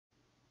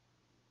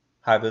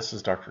Hi, this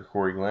is Dr.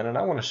 Cory Glenn, and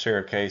I want to share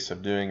a case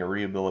of doing a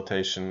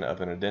rehabilitation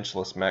of an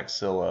edentulous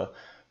maxilla,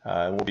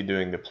 and we'll be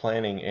doing the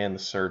planning and the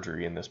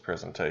surgery in this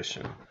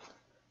presentation.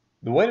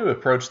 The way to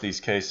approach these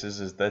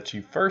cases is that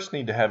you first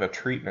need to have a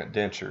treatment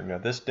denture. Now,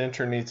 this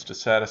denture needs to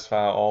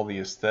satisfy all the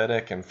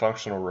aesthetic and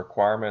functional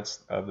requirements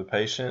of the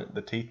patient.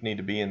 The teeth need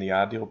to be in the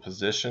ideal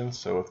position,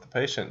 so if the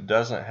patient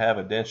doesn't have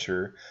a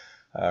denture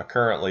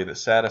currently that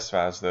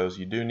satisfies those,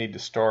 you do need to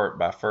start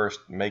by first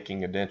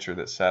making a denture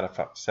that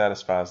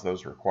satisfies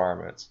those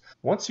requirements.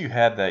 Once you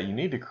have that, you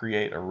need to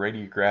create a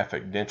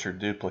radiographic denture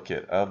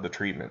duplicate of the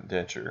treatment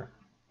denture.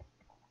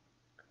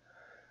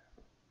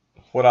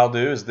 What I'll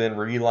do is then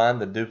reline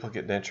the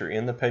duplicate denture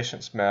in the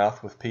patient's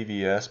mouth with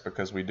PVS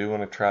because we do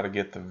want to try to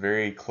get the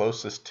very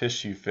closest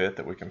tissue fit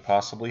that we can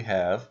possibly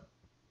have.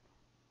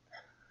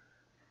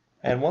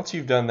 And once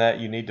you've done that,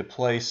 you need to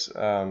place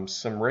some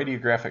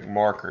radiographic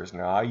markers.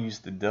 Now, I use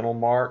the Dental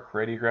Mark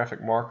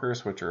radiographic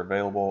markers, which are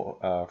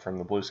available from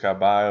the Blue Sky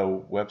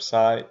Bio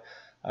website.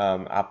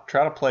 I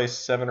try to place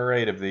 7 or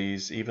 8 of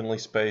these evenly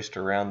spaced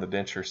around the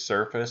denture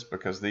surface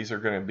because these are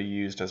going to be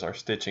used as our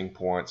stitching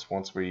points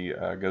once we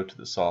go to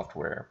the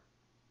software.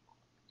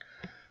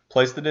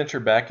 Place the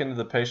denture back into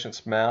the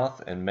patient's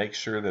mouth and make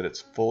sure that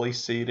it's fully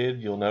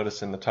seated. You'll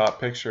notice in the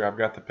top picture I've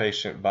got the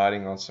patient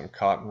biting on some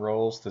cotton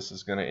rolls. This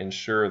is going to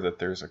ensure that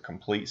there's a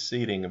complete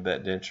seating of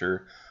that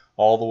denture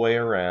all the way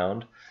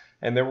around.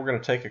 And then we're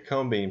going to take a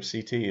cone beam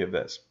CT of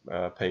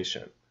that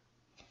patient.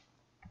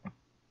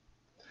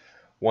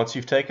 Once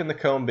you've taken the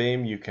cone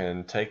beam, you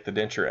can take the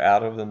denture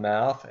out of the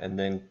mouth and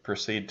then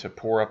proceed to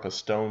pour up a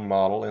stone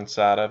model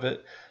inside of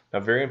it. Now,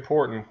 very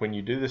important, when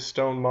you do this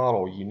stone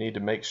model, you need to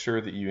make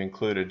sure that you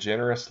include a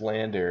generous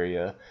land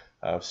area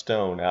of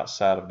stone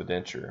outside of the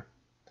denture.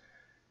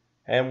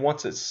 And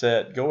once it's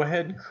set, go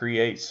ahead and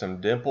create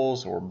some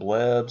dimples or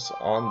blebs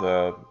on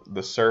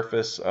the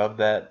surface of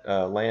that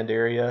land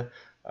area,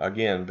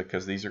 again,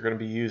 because these are going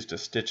to be used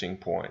as stitching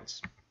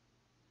points.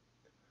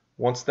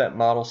 Once that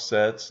model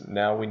sets,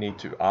 now we need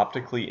to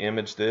optically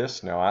image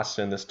this. Now, I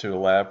send this to a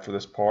lab for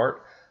this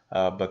part.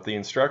 But the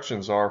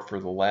instructions are for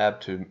the lab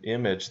to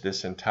image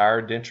this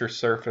entire denture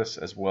surface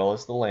as well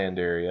as the land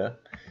area.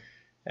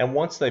 And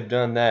once they've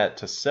done that,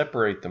 to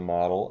separate the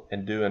model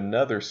and do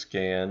another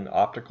scan,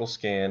 optical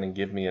scan, and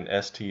give me an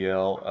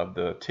STL of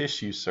the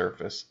tissue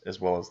surface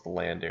as well as the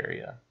land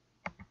area.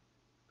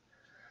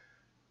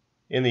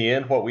 In the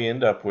end, what we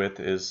end up with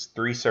is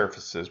 3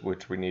 surfaces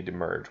which we need to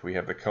merge. We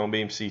have the cone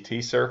beam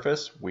CT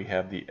surface, we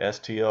have the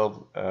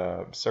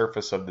STL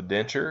surface of the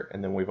denture,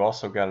 and then we've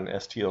also got an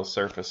STL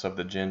surface of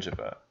the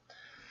gingiva.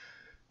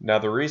 Now,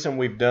 the reason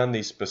we've done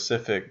these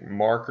specific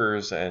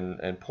markers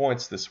and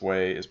points this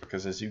way is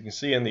because, as you can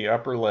see in the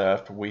upper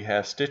left, we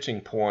have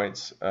stitching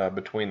points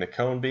between the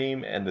cone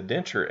beam and the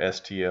denture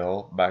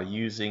STL by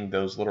using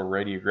those little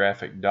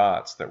radiographic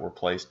dots that were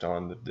placed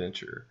on the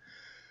denture.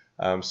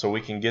 So we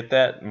can get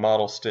that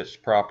model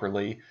stitched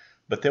properly,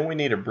 but then we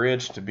need a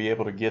bridge to be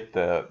able to get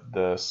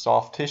the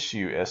soft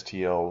tissue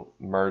STL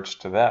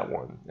merged to that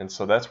one. And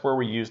so that's where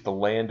we use the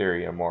land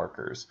area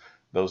markers.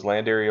 Those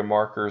land area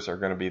markers are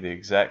going to be the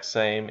exact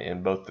same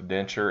in both the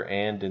denture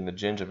and in the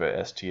gingiva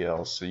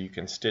STL, so you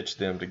can stitch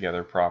them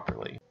together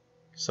properly.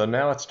 So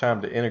now it's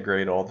time to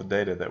integrate all the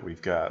data that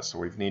we've got. So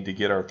we need to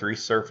get our 3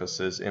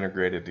 surfaces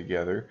integrated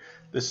together.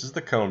 This is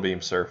the cone beam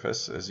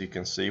surface. As you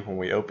can see, when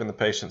we open the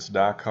patient's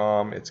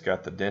DICOM, it's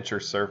got the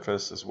denture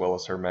surface as well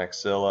as her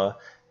maxilla,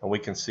 and we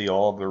can see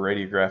all of the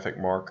radiographic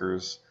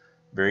markers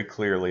very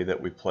clearly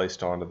that we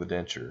placed onto the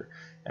denture.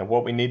 And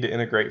what we need to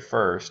integrate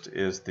first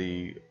is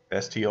the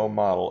STL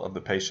model of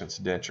the patient's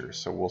denture.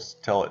 So we'll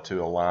tell it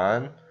to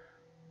align,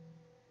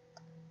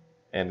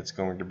 and it's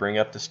going to bring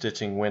up the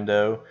stitching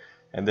window.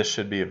 And this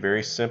should be a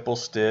very simple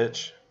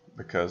stitch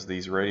because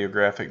these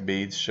radiographic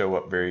beads show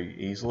up very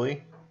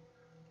easily.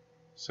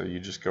 So you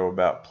just go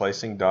about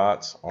placing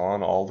dots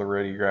on all the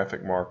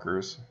radiographic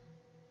markers.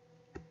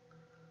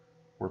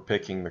 We're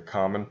picking the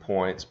common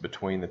points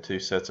between the 2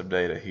 sets of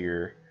data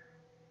here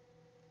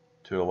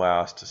to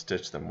allow us to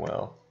stitch them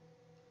well.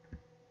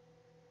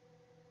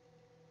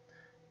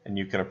 And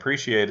you can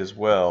appreciate as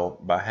well,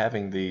 by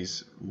having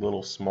these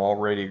little small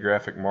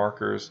radiographic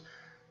markers,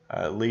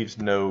 it leaves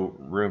no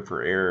room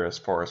for error as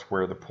far as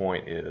where the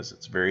point is.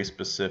 It's very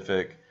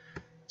specific.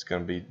 It's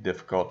going to be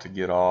difficult to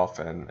get off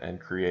and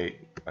create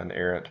an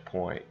errant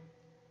point.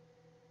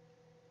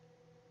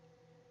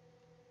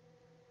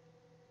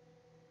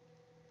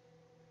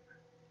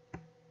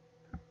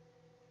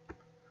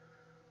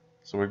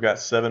 So we've got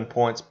 7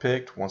 points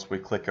picked. Once we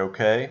click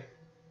OK,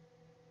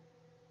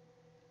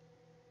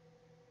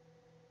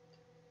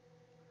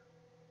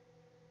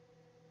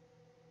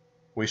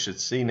 we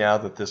should see now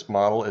that this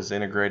model is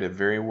integrated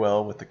very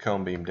well with the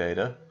cone beam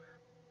data.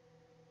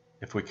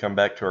 If we come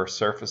back to our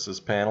surfaces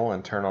panel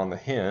and turn on the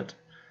hint,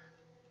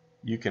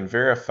 you can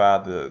verify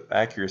the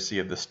accuracy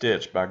of the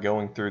stitch by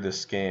going through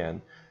this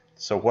scan.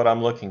 So what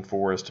I'm looking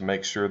for is to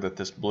make sure that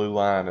this blue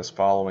line is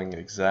following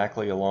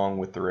exactly along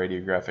with the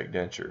radiographic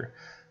denture.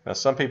 Now,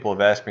 some people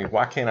have asked me,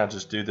 why can't I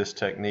just do this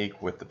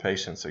technique with the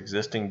patient's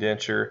existing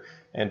denture?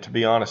 And to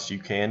be honest, you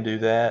can do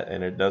that,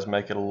 and it does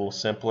make it a little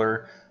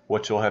simpler.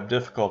 What you'll have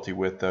difficulty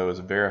with, though, is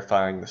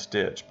verifying the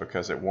stitch,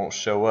 because it won't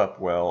show up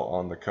well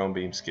on the cone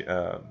beam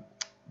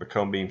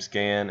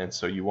scan, and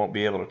so you won't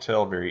be able to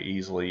tell very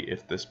easily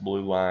if this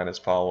blue line is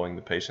following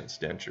the patient's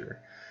denture.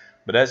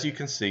 But as you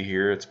can see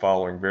here, it's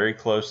following very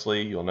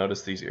closely. You'll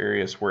notice these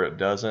areas where it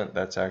doesn't,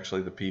 that's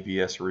actually the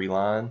PVS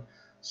reline,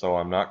 so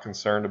I'm not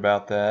concerned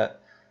about that.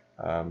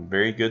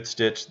 Very good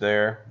stitch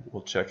there.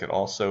 We'll check it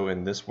also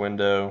in this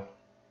window.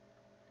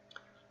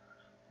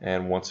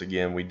 And once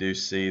again, we do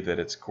see that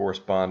it's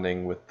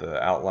corresponding with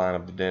the outline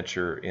of the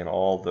denture in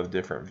all the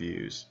different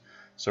views.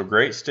 So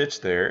great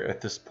stitch there. At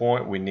this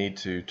point, we need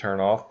to turn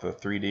off the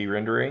 3D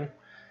rendering,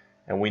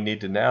 and we need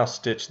to now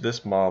stitch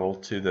this model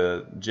to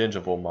the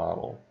gingival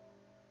model.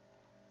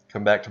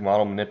 Come back to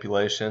model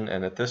manipulation,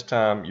 and at this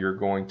time, you're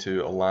going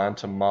to align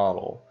to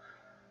model.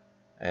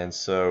 And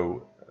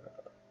so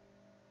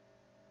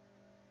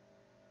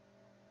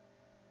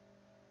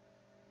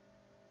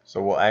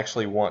we'll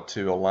actually want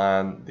to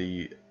align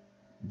the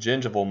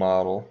gingival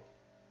model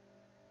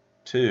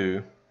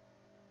to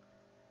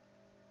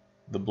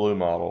the blue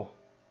model.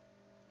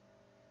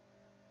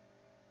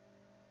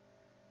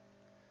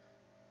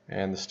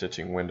 And the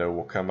stitching window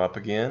will come up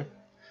again.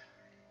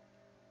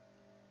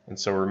 And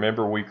so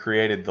remember, we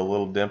created the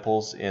little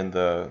dimples in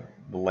the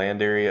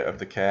land area of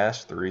the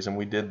cast. The reason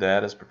we did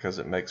that is because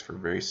it makes for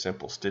very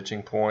simple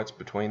stitching points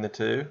between the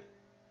two.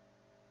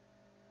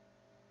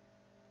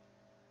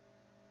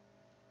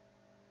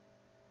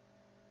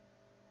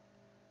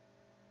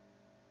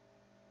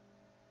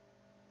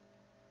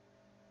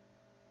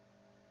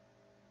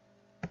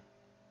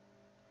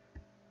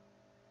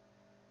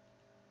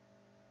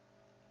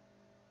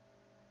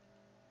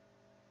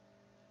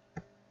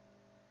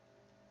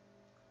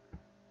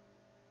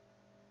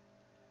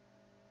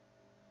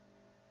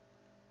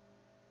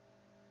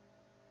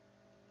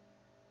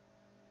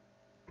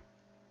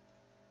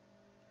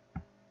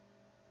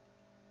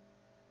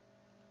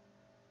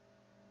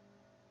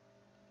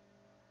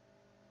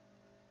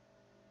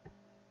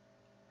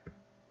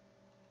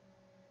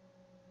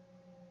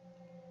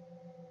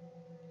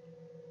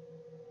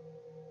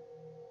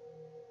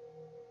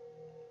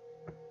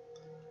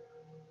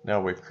 Now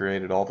we've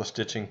created all the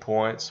stitching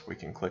points, we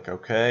can click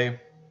OK.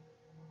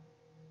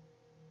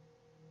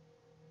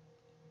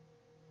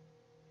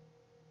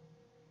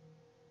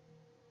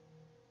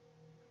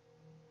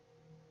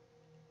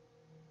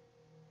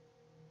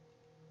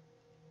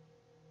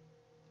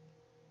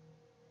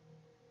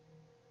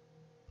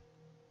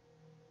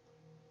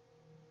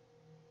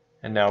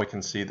 And now we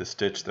can see the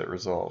stitch that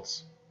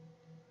results.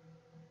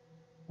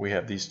 We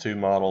have these two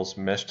models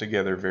meshed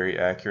together very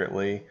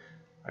accurately.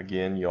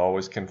 Again, you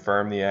always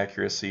confirm the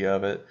accuracy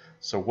of it.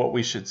 So what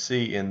we should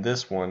see in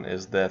this one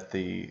is that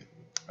the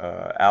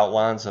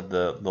outlines of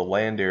the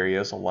land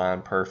areas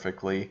align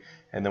perfectly,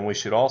 and then we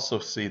should also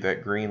see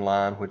that green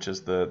line, which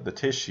is the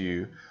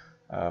tissue,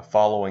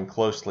 following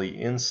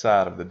closely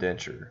inside of the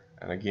denture.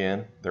 And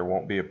again, there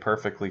won't be a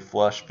perfectly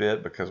flush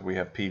fit because we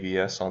have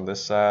PVS on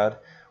this side.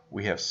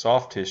 We have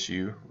soft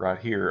tissue right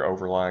here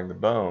overlying the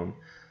bone,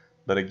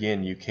 but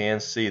again, you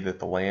can see that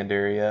the land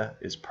area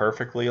is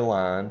perfectly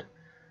aligned.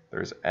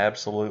 There's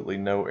absolutely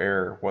no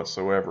error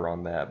whatsoever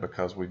on that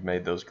because we've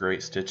made those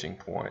great stitching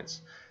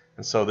points.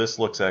 And so this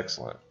looks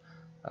excellent.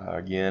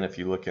 Again, if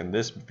you look in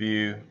this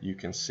view, you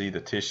can see the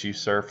tissue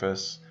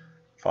surface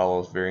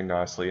follows very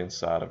nicely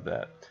inside of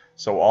that.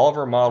 So all of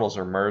our models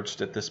are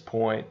merged at this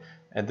point,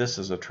 and this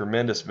is a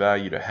tremendous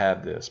value to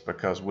have this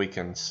because we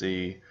can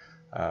see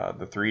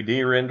the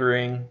 3D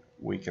rendering,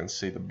 we can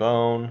see the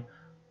bone,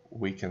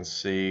 we can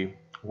see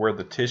where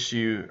the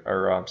tissue,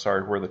 or I'm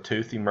sorry, where the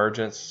tooth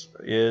emergence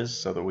is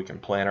so that we can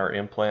plant our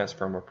implants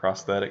from a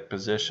prosthetic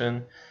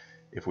position.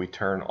 If we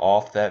turn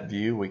off that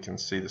view, we can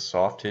see the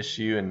soft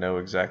tissue and know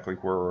exactly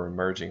where we're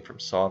emerging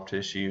from soft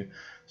tissue.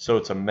 So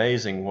it's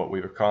amazing what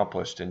we've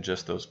accomplished in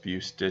just those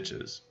few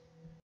stitches.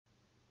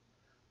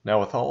 Now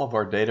with all of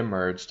our data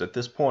merged, at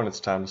this point it's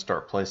time to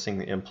start placing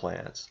the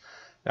implants.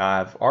 Now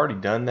I've already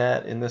done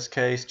that in this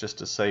case just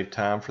to save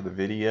time for the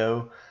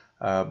video,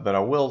 but I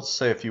will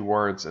say a few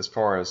words as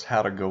far as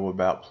how to go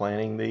about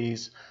planning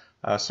these.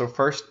 So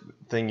first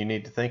thing you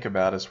need to think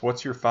about is,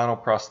 what's your final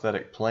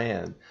prosthetic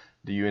plan?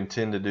 Do you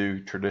intend to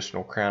do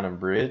traditional crown and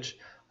bridge?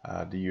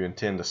 Do you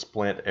intend to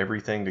splint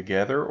everything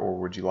together, or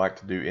would you like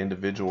to do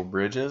individual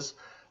bridges?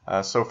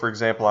 So for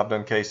example, I've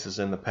done cases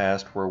in the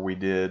past where we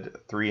did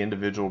 3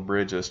 individual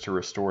bridges to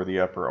restore the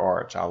upper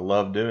arch. I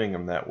love doing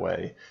them that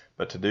way,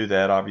 but to do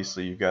that,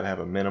 obviously you've got to have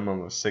a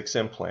minimum of 6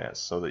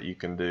 implants so that you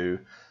can do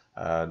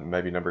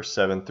maybe number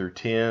 7 through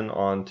 10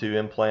 on 2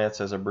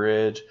 implants as a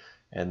bridge,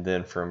 and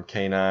then from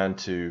canine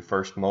to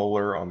first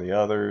molar on the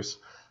others.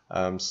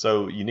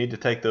 So you need to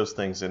take those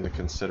things into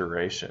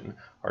consideration.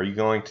 Are you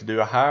going to do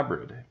a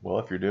hybrid? Well,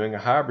 if you're doing a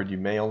hybrid, you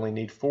may only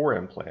need 4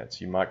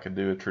 implants. You might could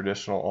do a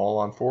traditional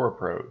all-on-4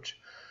 approach.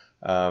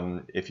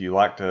 If you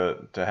like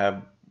to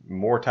have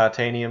more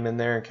titanium in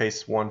there in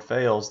case one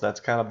fails. That's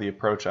kind of the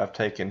approach I've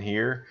taken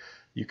here.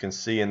 You can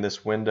see in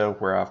this window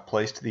where I've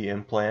placed the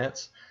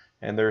implants,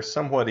 and they're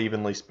somewhat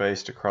evenly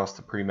spaced across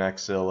the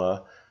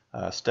premaxilla,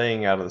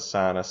 staying out of the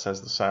sinus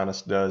as the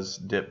sinus does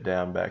dip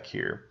down back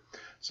here.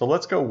 So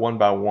let's go one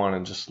by one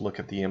and just look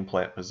at the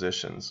implant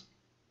positions.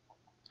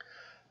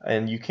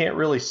 And you can't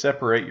really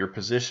separate your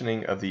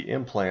positioning of the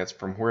implants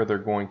from where they're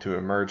going to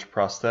emerge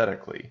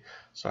prosthetically.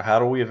 So how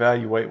do we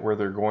evaluate where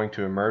they're going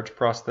to emerge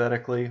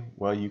prosthetically?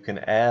 Well, you can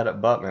add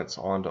abutments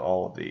onto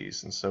all of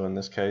these. And so in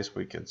this case,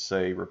 we could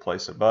say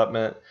replace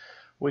abutment.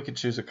 We could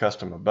choose a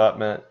custom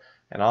abutment.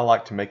 And I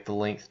like to make the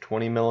length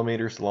 20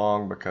 millimeters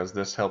long because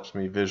this helps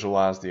me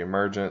visualize the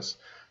emergence.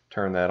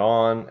 Turn that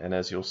on, and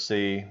as you'll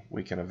see,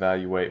 we can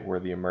evaluate where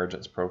the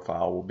emergence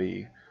profile will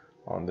be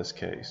on this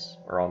case,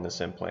 or on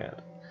this implant.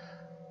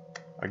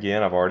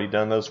 Again, I've already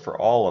done those for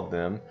all of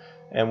them.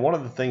 And one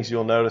of the things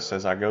you'll notice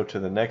as I go to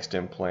the next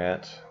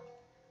implant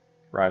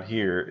right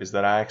here is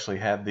that I actually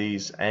have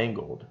these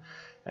angled.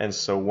 And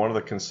so one of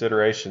the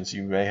considerations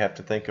you may have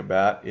to think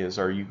about is,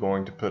 are you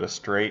going to put a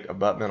straight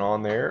abutment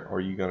on there, or are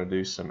you going to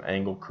do some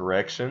angle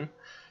correction?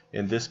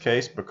 In this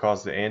case,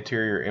 because the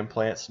anterior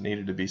implants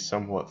needed to be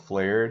somewhat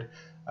flared,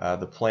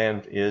 the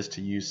plan is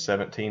to use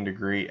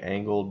 17-degree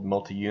angled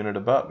multi-unit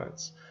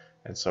abutments.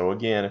 And so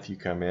again, if you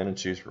come in and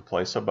choose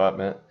replace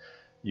abutment,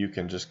 you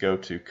can just go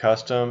to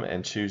custom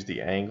and choose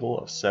the angle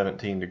of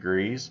 17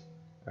 degrees.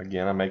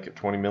 Again, I make it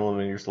 20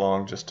 millimeters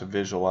long just to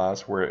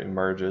visualize where it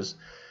emerges.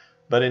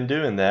 But in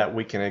doing that,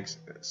 we can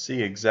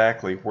see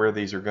exactly where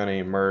these are going to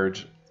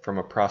emerge from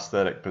a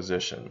prosthetic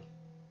position.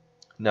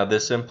 Now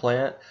this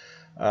implant,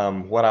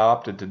 what I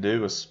opted to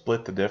do was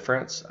split the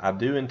difference. I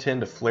do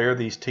intend to flare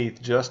these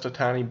teeth just a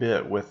tiny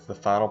bit with the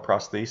final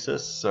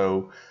prosthesis.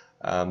 So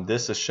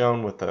this is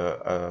shown with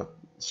a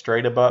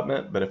straight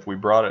abutment, but if we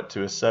brought it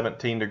to a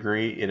 17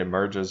 degree, it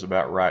emerges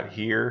about right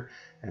here,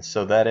 and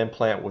so that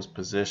implant was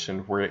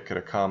positioned where it could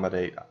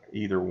accommodate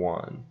either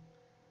one.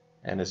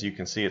 And as you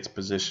can see, it's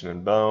positioned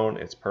in bone.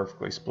 It's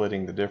perfectly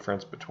splitting the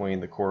difference between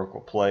the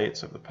cortical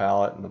plates of the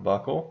palate and the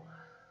buccal.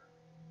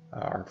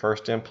 Our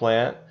first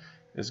implant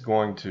is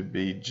going to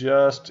be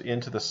just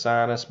into the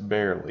sinus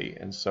barely,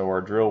 and so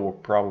our drill will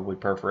probably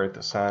perforate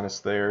the sinus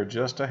there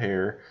just a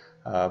hair,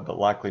 but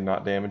likely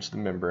not damage the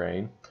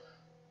membrane.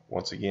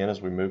 Once again, as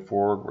we move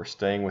forward, we're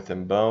staying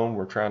within bone.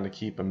 We're trying to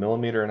keep 1.5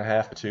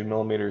 millimeters to 2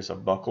 millimeters of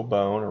buccal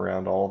bone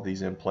around all of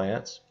these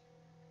implants.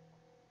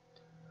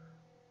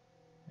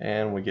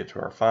 And we get to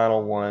our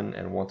final one,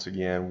 and once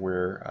again,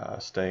 we're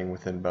staying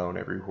within bone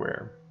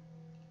everywhere.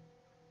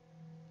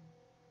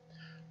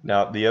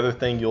 Now, the other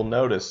thing you'll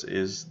notice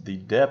is the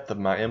depth of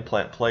my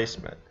implant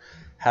placement.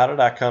 How did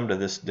I come to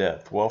this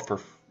depth? Well,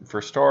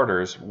 for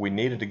starters, we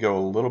needed to go a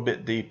little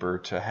bit deeper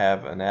to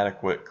have an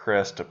adequate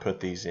crest to put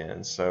these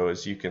in. So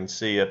as you can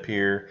see up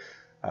here,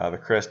 the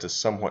crest is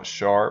somewhat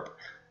sharp,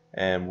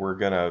 and we're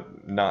going to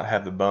not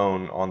have the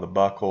bone on the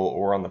buccal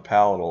or on the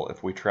palatal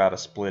if we try to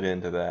split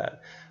into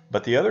that.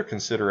 But the other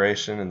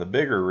consideration, and the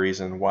bigger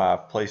reason why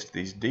I've placed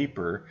these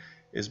deeper,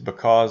 is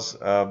because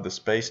of the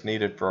space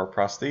needed for our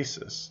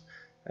prosthesis.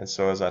 And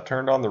so as I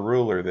turned on the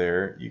ruler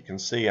there, you can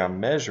see I'm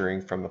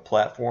measuring from the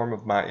platform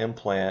of my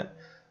implant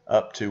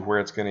up to where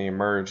it's going to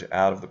emerge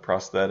out of the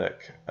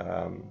prosthetic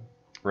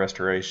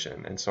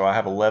restoration. And so I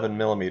have 11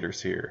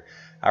 millimeters here.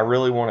 I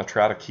really want to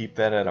try to keep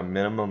that at a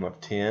minimum of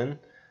 10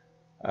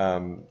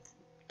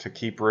 to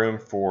keep room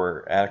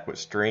for adequate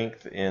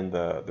strength in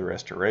the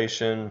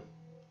restoration,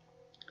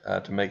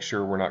 to make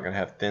sure we're not going to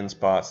have thin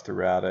spots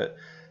throughout it.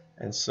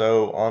 And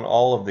so on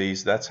all of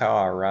these, that's how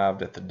I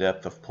arrived at the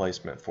depth of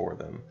placement for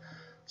them.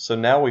 So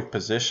now we've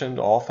positioned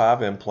all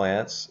 5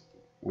 implants.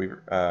 We've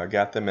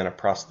got them in a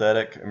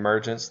prosthetic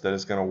emergence that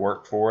is going to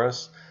work for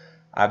us.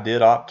 I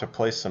did opt to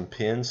place some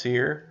pins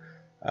here.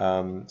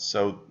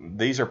 So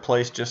these are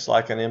placed just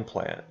like an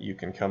implant. You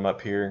can come up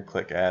here and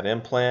click Add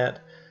Implant,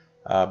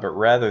 but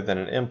rather than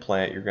an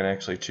implant, you're going to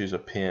actually choose a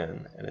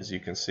pin. And as you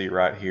can see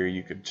right here,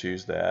 you could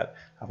choose that.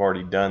 I've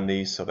already done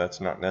these, so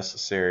that's not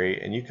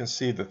necessary. And you can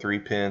see the 3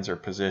 pins are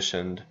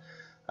positioned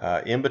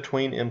in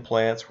between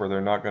implants where they're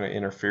not going to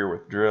interfere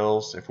with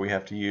drills if we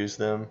have to use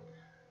them.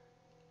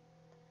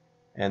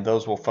 And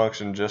those will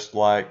function just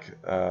like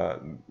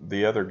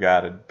the other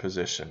guided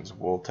positions.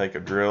 We'll take a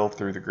drill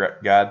through the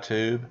guide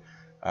tube,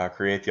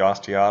 create the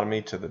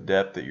osteotomy to the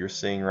depth that you're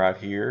seeing right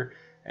here,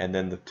 and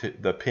then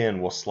the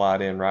pin will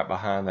slide in right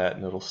behind that,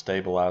 and it'll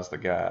stabilize the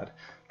guide.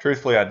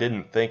 Truthfully, I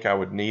didn't think I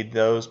would need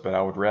those, but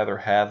I would rather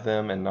have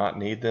them and not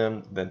need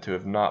them than to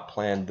have not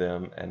planned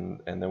them, and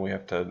then we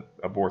have to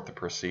abort the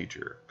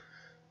procedure.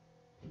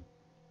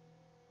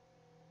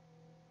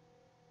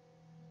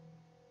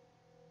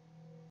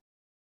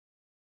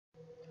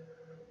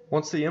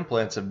 Once the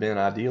implants have been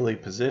ideally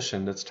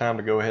positioned, it's time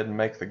to go ahead and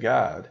make the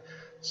guide.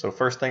 So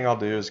first thing I'll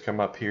do is come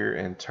up here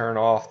and turn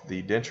off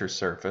the denture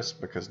surface,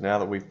 because now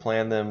that we've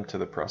planned them to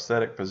the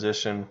prosthetic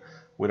position,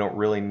 we don't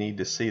really need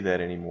to see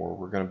that anymore.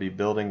 We're going to be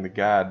building the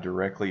guide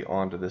directly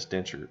onto this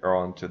denture, or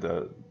onto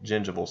the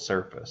gingival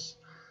surface.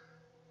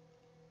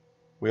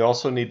 We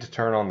also need to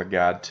turn on the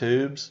guide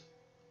tubes,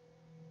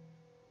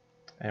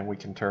 and we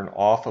can turn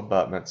off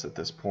abutments at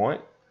this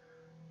point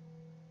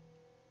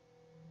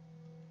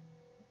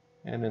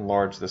and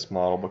enlarge this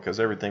model because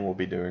everything we'll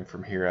be doing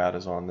from here out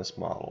is on this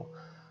model.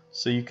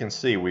 So you can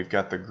see we've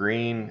got the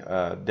green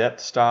depth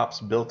stops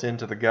built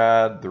into the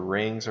guide. The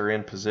rings are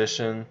in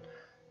position.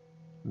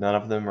 None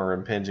of them are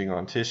impinging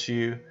on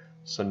tissue.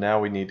 So now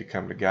we need to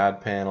come to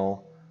guide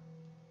panel,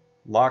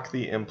 lock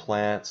the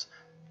implants.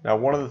 Now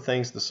one of the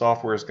things the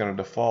software is going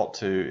to default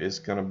to is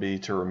going to be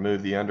to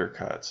remove the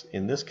undercuts.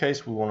 In this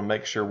case we want to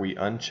make sure we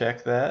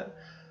uncheck that.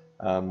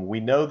 We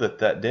know that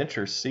that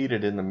denture is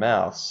seated in the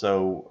mouth,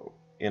 so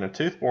in a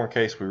tooth-borne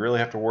case we really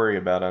have to worry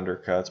about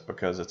undercuts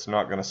because it's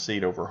not going to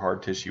seat over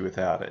hard tissue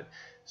without it.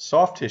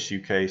 Soft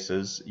tissue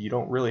cases, you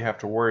don't really have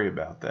to worry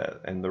about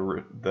that, and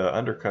the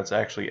undercuts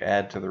actually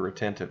add to the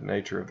retentive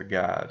nature of the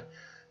guide.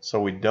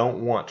 So we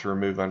don't want to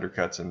remove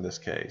undercuts in this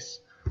case.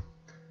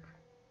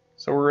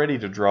 So we're ready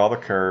to draw the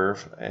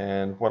curve,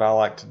 and what I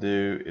like to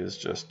do is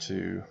just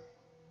to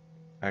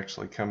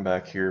actually come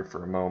back here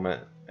for a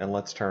moment and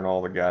let's turn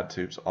all the guide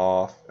tubes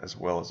off as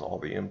well as all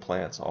the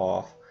implants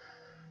off,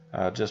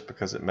 just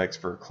because it makes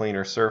for a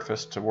cleaner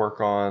surface to work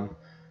on.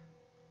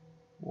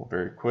 We'll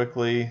very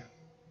quickly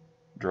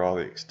draw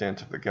the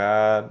extent of the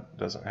guide. It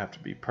doesn't have to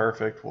be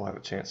perfect. We'll have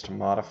a chance to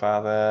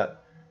modify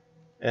that.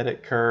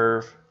 Edit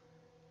curve.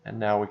 And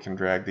now we can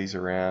drag these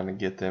around and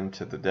get them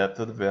to the depth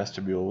of the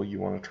vestibule. You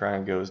want to try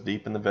and go as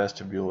deep in the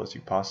vestibule as you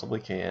possibly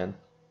can.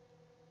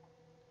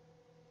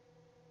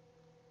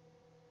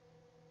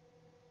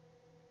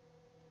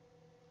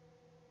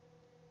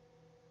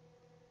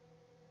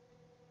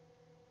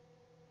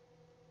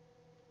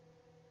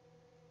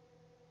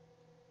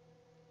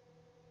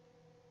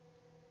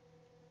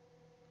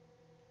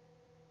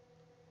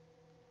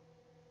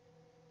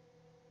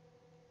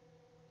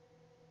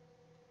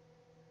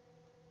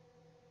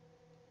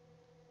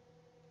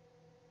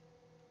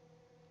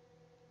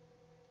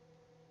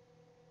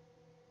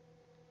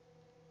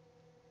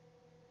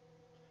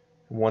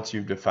 Once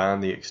you've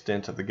defined the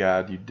extent of the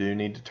guide, you do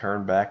need to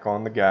turn back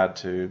on the guide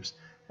tubes,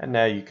 and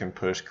now you can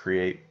push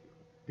Create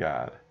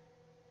Guide.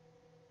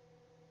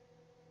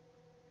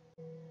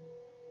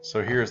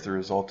 So here's the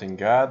resulting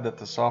guide that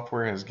the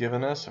software has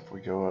given us. If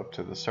we go up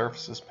to the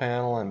Surfaces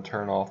panel and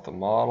turn off the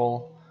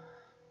model,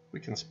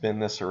 we can spin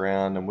this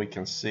around and we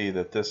can see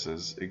that this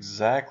is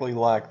exactly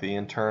like the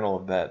internal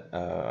of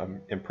that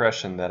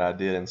impression that I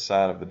did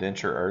inside of the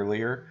denture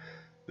earlier.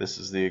 This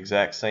is the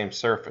exact same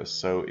surface.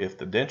 So if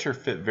the denture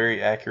fit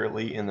very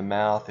accurately in the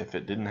mouth, if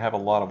it didn't have a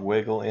lot of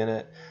wiggle in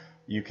it,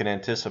 you can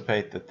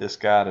anticipate that this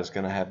guide is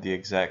going to have the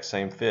exact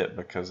same fit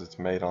because it's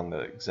made on the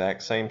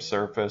exact same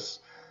surface.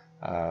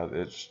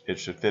 It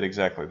should fit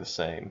exactly the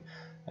same.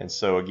 And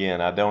so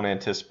again, I don't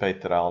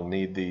anticipate that I'll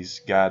need these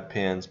guide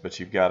pins, but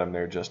you've got them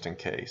there just in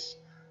case.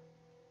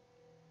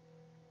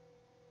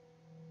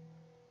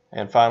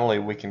 And finally,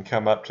 we can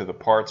come up to the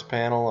parts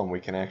panel and we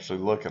can actually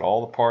look at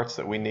all the parts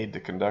that we need to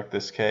conduct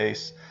this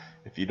case.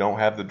 If you don't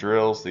have the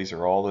drills, these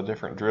are all the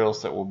different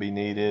drills that will be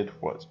needed,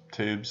 what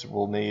tubes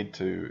we'll need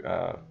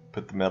to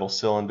put the metal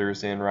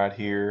cylinders in right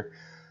here,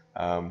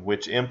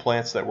 which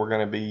implants that we're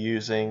going to be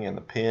using, and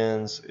the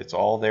pins. It's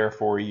all there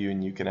for you,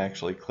 and you can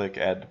actually click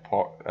add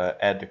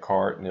to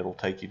cart and it'll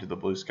take you to the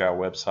Blue Sky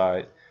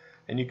website,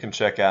 and you can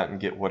check out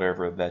and get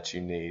whatever that you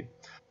need.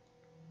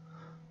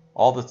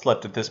 All that's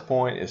left at this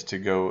point is to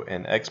go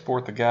and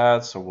export the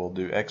guide, so we'll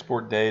do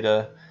export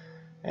data,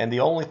 and the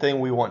only thing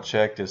we want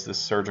checked is this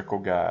surgical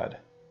guide.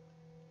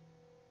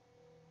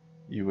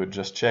 You would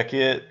just check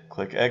it,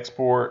 click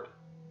export,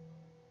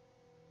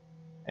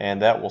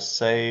 and that will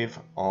save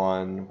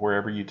on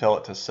wherever you tell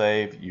it to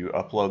save. You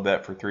upload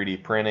that for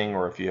 3D printing,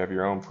 or if you have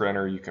your own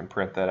printer, you can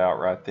print that out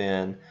right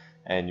then,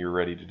 and you're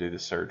ready to do the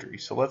surgery.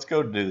 So let's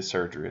go to do the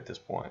surgery at this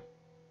point.